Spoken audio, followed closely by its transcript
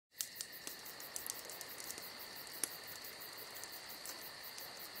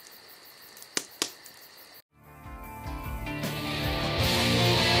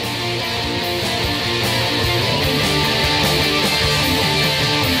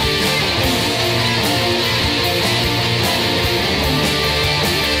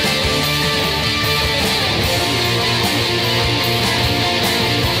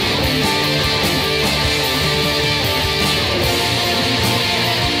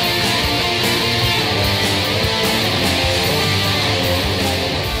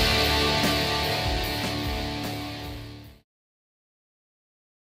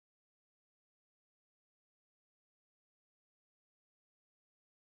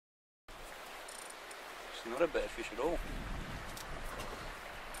It's not a bad fish at all.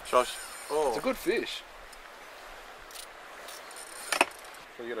 Josh. Oh. It's a good fish.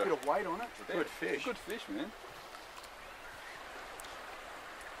 So you Bit of weight on it. It's a good fish. It's a good fish, man.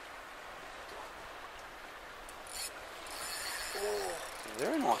 Oh,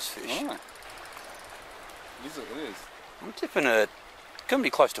 very nice fish. Right. It is what it is. I'm tipping it. Gonna be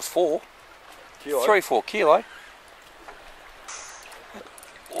close to 4. Kilo. 3-4 kilo.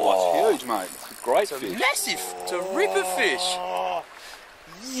 Oh, it's huge, mate. It's a great It's a fish. massive. It's a ripper fish.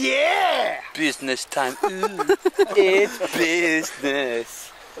 Yeah! Business time. Ooh, it's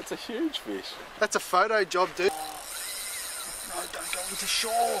business. That's a huge fish. That's a photo job, dude. No, don't go into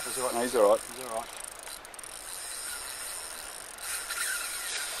shore. He's alright. No, he's alright. He's alright.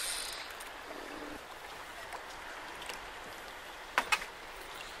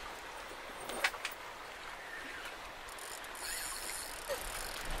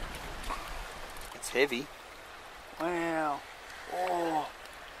 It's heavy. Wow. Oh.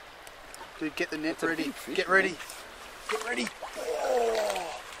 Dude, get the net That's a ready. big fish, Get man. ready. Get ready. Oh.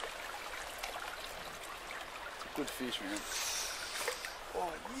 It's a good fish, man.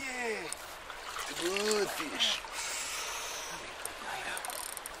 Oh, yeah. Good fish.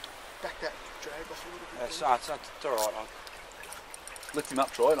 Back that drag off a little bit. It's alright. Lift him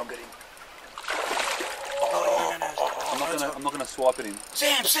up, try, and I'll get him. I'm not gonna swipe at him.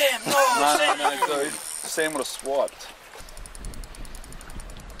 Sam, no, No, dude. Sam would have swiped.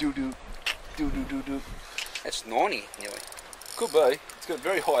 Do. That's 90 nearly. Could be. It's got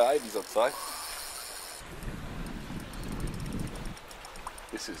very high 80s, I'd say.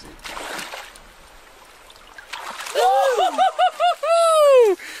 This is it.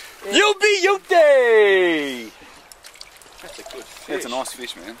 You'll be your day. That's a good fish. It's a nice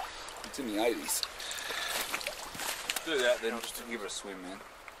fish, man. It's in the 80s. Do that then, just to give it a swim, man.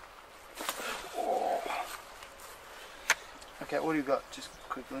 Oh. Okay, what do you got, just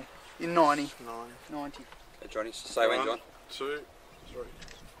quickly? In 90. 90. Hey, Johnny, say when, John. 2, 3.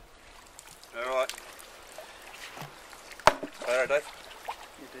 Alright. Alright, Dave.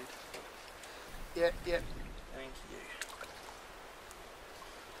 You did. Yeah. Thank you.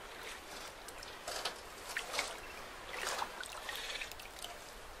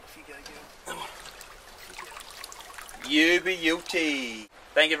 Off you go, girl. You be guilty.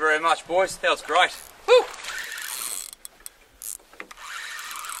 Thank you very much, boys. That was great. Woo!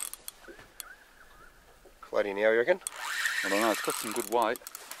 Floating now, you reckon? I don't know, it's got some good weight.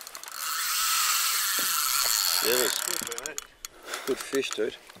 Serious. Good fish,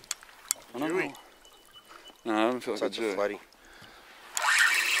 dude. I don't know. No, I don't feel like Such a a jerk. floaty.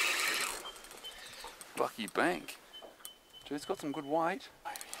 Bucky Bank. Dude, it's got some good weight.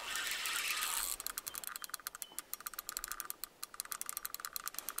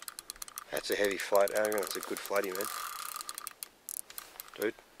 That's a heavy float. I reckon that's a good floaty, man.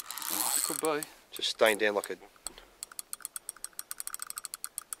 Dude, Oh, it could be. just staying down like a...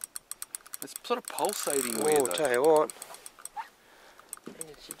 It's sort of pulsating Oh, weird I'll though. tell you what. And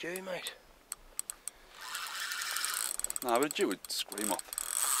it's a Jew, mate. No, but a Jew would scream off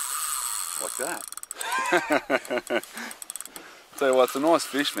like that. Tell you what, it's a nice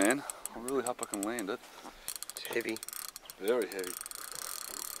fish, man. I really hope I can land it. It's heavy. Very heavy.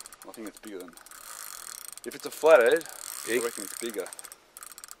 I think it's bigger than... If it's a flathead, Big? I reckon it's bigger.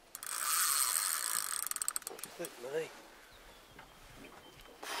 Flip me.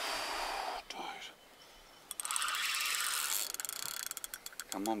 Dude.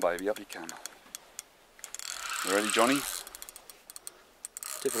 Come on, baby, up you come. You ready, Johnny?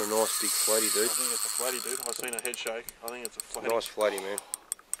 Definitely a nice big floaty, dude. I think it's a floaty, dude. I've seen a head shake. I think it's a floaty. Nice floaty, man.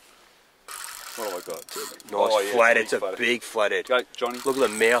 What have I got? Nice Oh, yeah, flathead. big It's a flathead. big flathead. Go, Johnny. Look at the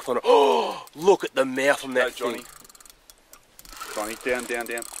mouth on it. Oh, look at the mouth on Go, that Johnny. thing. Johnny, down.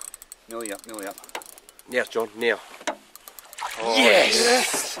 Nearly up. Now, John, now. Oh,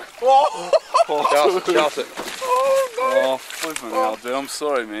 Yes! Oh, Charles it. Oh, flipping hell, dude. I'm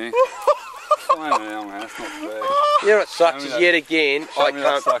sorry, man. Flipping hell, man. That's not fair. You know what sucks Show me is that. yet again, Show I me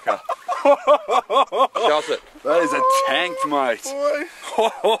that can't... sucker. Charles it. That is a tank, mate.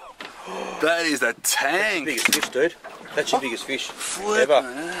 That is a tank. Biggest fish, dude. That's your biggest fish Flipping ever.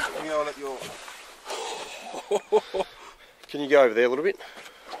 hell. Let me go let your... Can you go over there a little bit?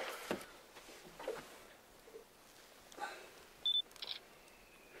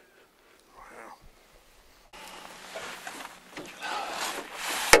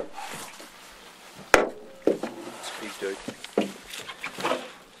 It's big, dude.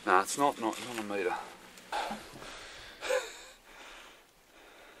 Nah, it's not a metre.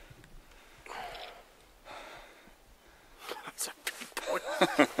 That's a big point.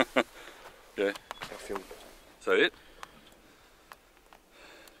 Yeah. I'll film. that it?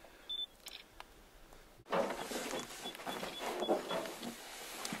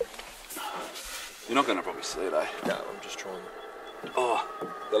 You're not going to probably see it, eh? No, I'm just trying. Oh,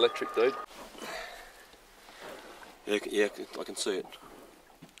 the electric dude. Yeah, I can see it.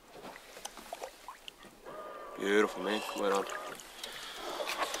 Beautiful, man. Well done.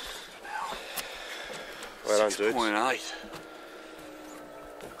 Well done, dude. 6.8.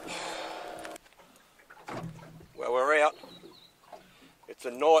 Well, we're out. It's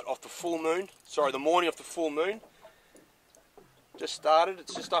the night of the full moon. Sorry, the morning of the full moon. Just started.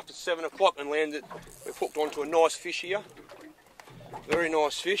 It's just after 7 o'clock and landed. We've hooked onto a nice fish here. Very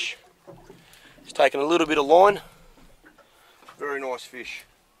nice fish. It's taken a little bit of line. Very nice fish.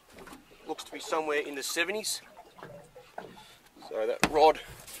 Looks to be somewhere in the 70s. So that rod.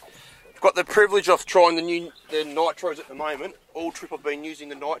 I've got the privilege of trying the nitros at the moment. All trip I've been using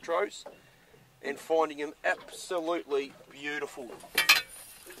the nitros and finding them absolutely beautiful.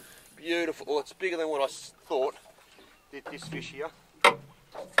 Beautiful. Well, it's bigger than what I thought. This fish here.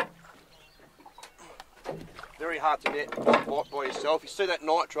 Very hard to net by yourself. You see that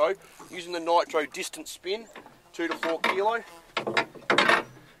nitro, using the nitro distance spin, 2 to 4 kilo,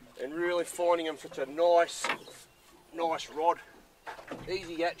 and really finding them such a nice rod,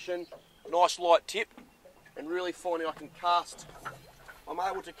 easy action, nice light tip, and really finding I can cast. I'm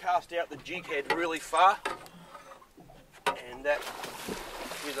able to cast out the jig head really far, and that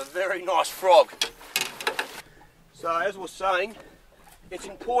is a very nice frog. So as we were saying, it's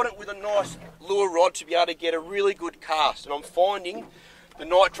important with a nice lure rod to be able to get a really good cast, and I'm finding the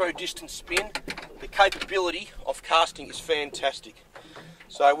nitro distance spin, the capability of casting is fantastic.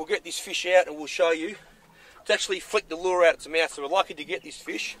 So we'll get this fish out and we'll show you. It's actually flicked the lure out its mouth, so we're lucky to get this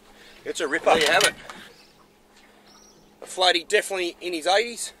fish. It's a ripper. There you have it. A flatty definitely in his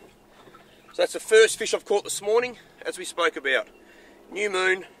 80s. So that's the first fish I've caught this morning, as we spoke about. New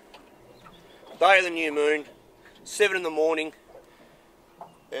moon, day of the new moon, 7 in the morning,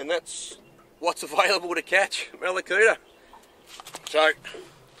 and that's what's available to catch Malakuta. So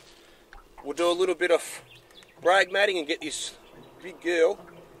we'll do a little bit of brag matting and get this big girl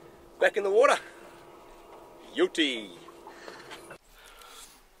back in the water. Yuti.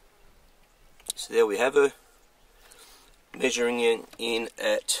 So there we have her, measuring in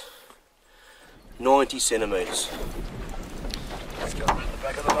at 90 centimetres. Let's go around the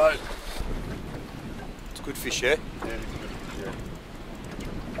back of the boat. It's a good fish, yeah? Yeah, it's good. Yeah.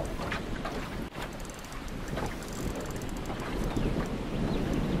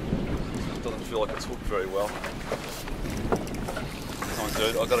 Doesn't feel like it's hooked very well. Come on,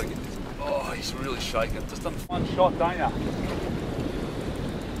 dude, I gotta get this. Oh, he's really shaking. Just done one shot, don't ya?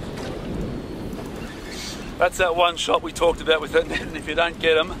 That's that one shot we talked about with that net, and if you don't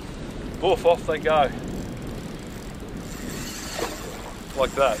get them, woof, off they go.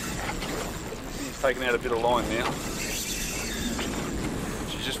 Like that. He's taking out a bit of line now.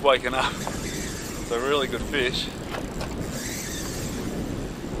 She's just waking up. It's a really good fish.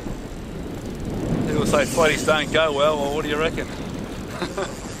 People say flatties don't go well what do you reckon?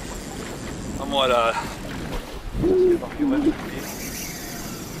 I might get off your electric here.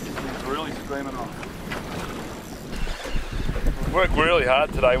 He's really screaming on. We've worked really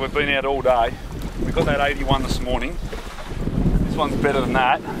hard today. We've been out all day. We got that 81 this morning. This one's better than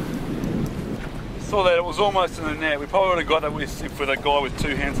that. Saw that it was almost in the net. We probably would have got that with a guy with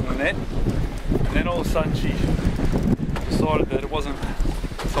 2 hands in the net. And then all of a sudden she decided that it wasn't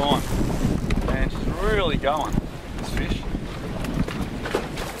time. And she's really going, this fish.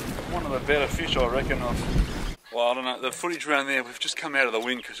 One of the better fish I reckon of. Well, I don't know, the footage around there, we've just come out of the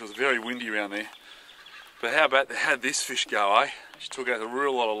wind because it was very windy around there. But how about how'd this fish go, eh? She took out a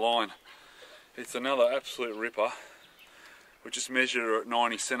real lot of line. It's another absolute ripper. We just measured her at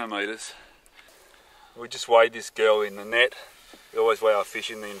 90 centimetres. We just weighed this girl in the net. We always weigh our fish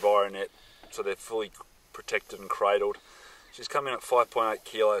in the Enviro net so they're fully protected and cradled. She's come in at 5.8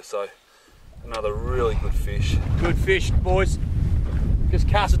 kilos, so another really good fish. Good fish, boys. Just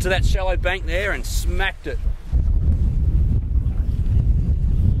cast it to that shallow bank there and smacked it.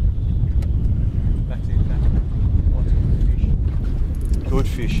 That's it, Good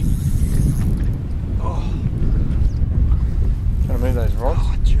fish. Oh. Trying to move those rods.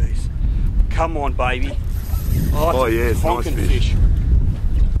 Oh, jeez. Come on, baby. Oh, yeah, it's nice fish.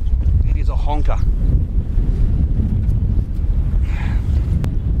 It is a honker.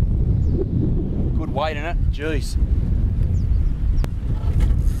 Good weight in it. Jeez.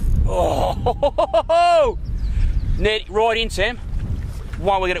 Oh, net right in, Sam.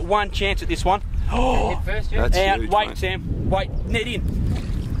 We're going to get one chance at this one. Oh, Hit first, yeah? That's out. huge, Wait, mate. Sam. Wait, net in.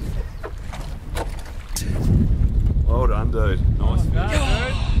 Well done, dude. Nice fish.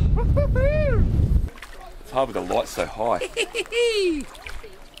 It's hard with the light so high.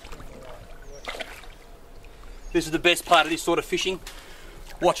 This is the best part of this sort of fishing,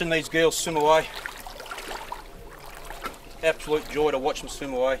 watching these girls swim away. Absolute joy to watch them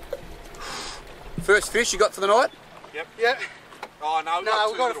swim away. First fish you got for the night? Yep. Yeah. Oh no,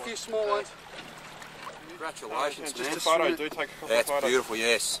 We've got a few small ones. Congratulations, Just man. a photo, Do take a couple That's of photos. beautiful,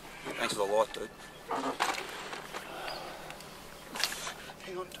 yes. Thanks for the light, dude.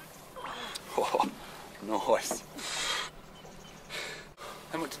 Hang on. Oh, nice.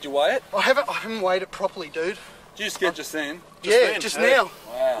 How much did you weigh it? I haven't weighed it properly, dude. Did you just get just then? Just now.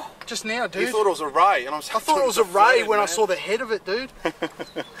 Wow. Just now, dude. You thought it was a ray, and I thought it was a ray when I saw the head of it, dude.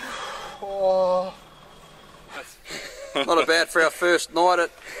 Oh. Not bad for our first night at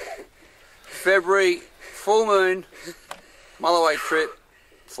February, full moon, Mulloway trip,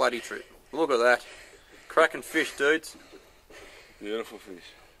 flatty trip. Look at that. Cracking fish, dudes. Beautiful fish.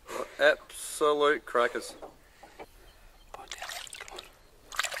 Absolute crackers.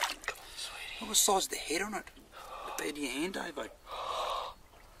 Look at the size of the head on it. The bed of your hand, Davo.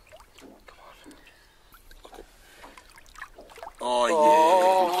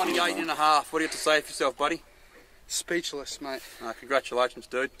 Oh yeah, 98 and a half. What do you have to say for yourself, buddy? Speechless, mate. Congratulations,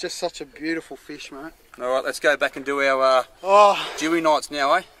 dude. Just such a beautiful fish, mate. Alright, let's go back and do our dewy nights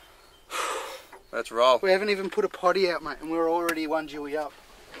now, eh? Let's roll. We haven't even put a potty out, mate, and we're already one dewy up.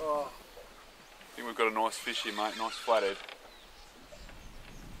 Oh. I think we've got a nice fish here, mate. Nice flathead.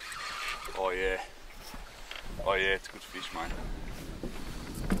 Oh yeah. Oh yeah, it's good fish, mate.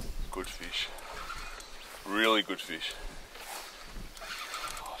 Good fish. Really good fish.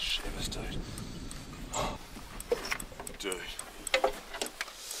 Oh, shivers, dude. Dude.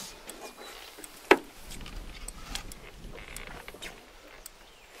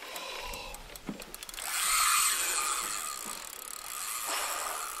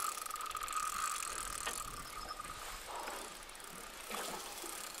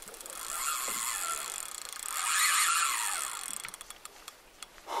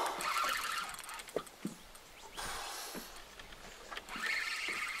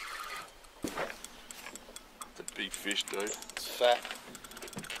 Big fish, dude. It's fat.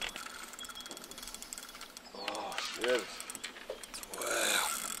 Oh, shit. Wow.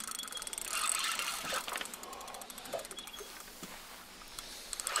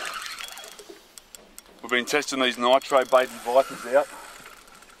 We've been testing these nitro bait and vipers out.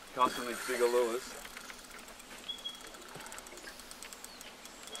 Casting these bigger lures.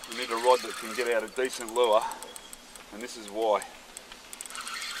 We need a rod that can get out a decent lure, and this is why.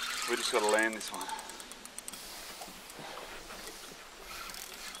 We just got to land this one.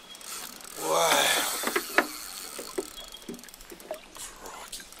 Wow.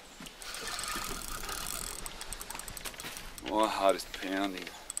 My heart is pounding.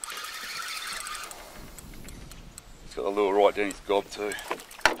 He's got a lure right down his gob too.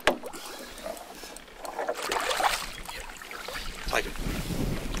 Take it.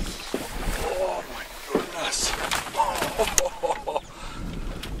 Oh my goodness.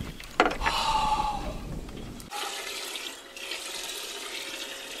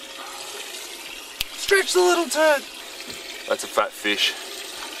 Stretch the little turd. That's a fat fish.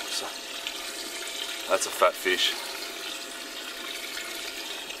 That's a fat fish.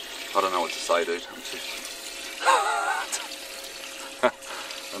 I don't know what to say, dude.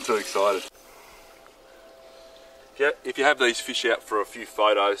 I'm too excited. If you have these fish out for a few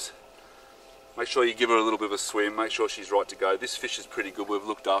photos, make sure you give her a little bit of a swim, make sure she's right to go. This fish is pretty good, we've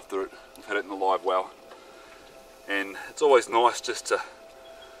looked after it, we've had it in the live well. And it's always nice just to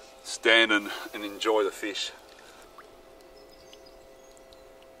stand and enjoy the fish.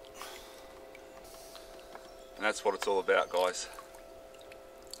 And that's what it's all about, guys.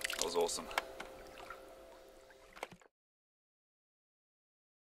 That was awesome.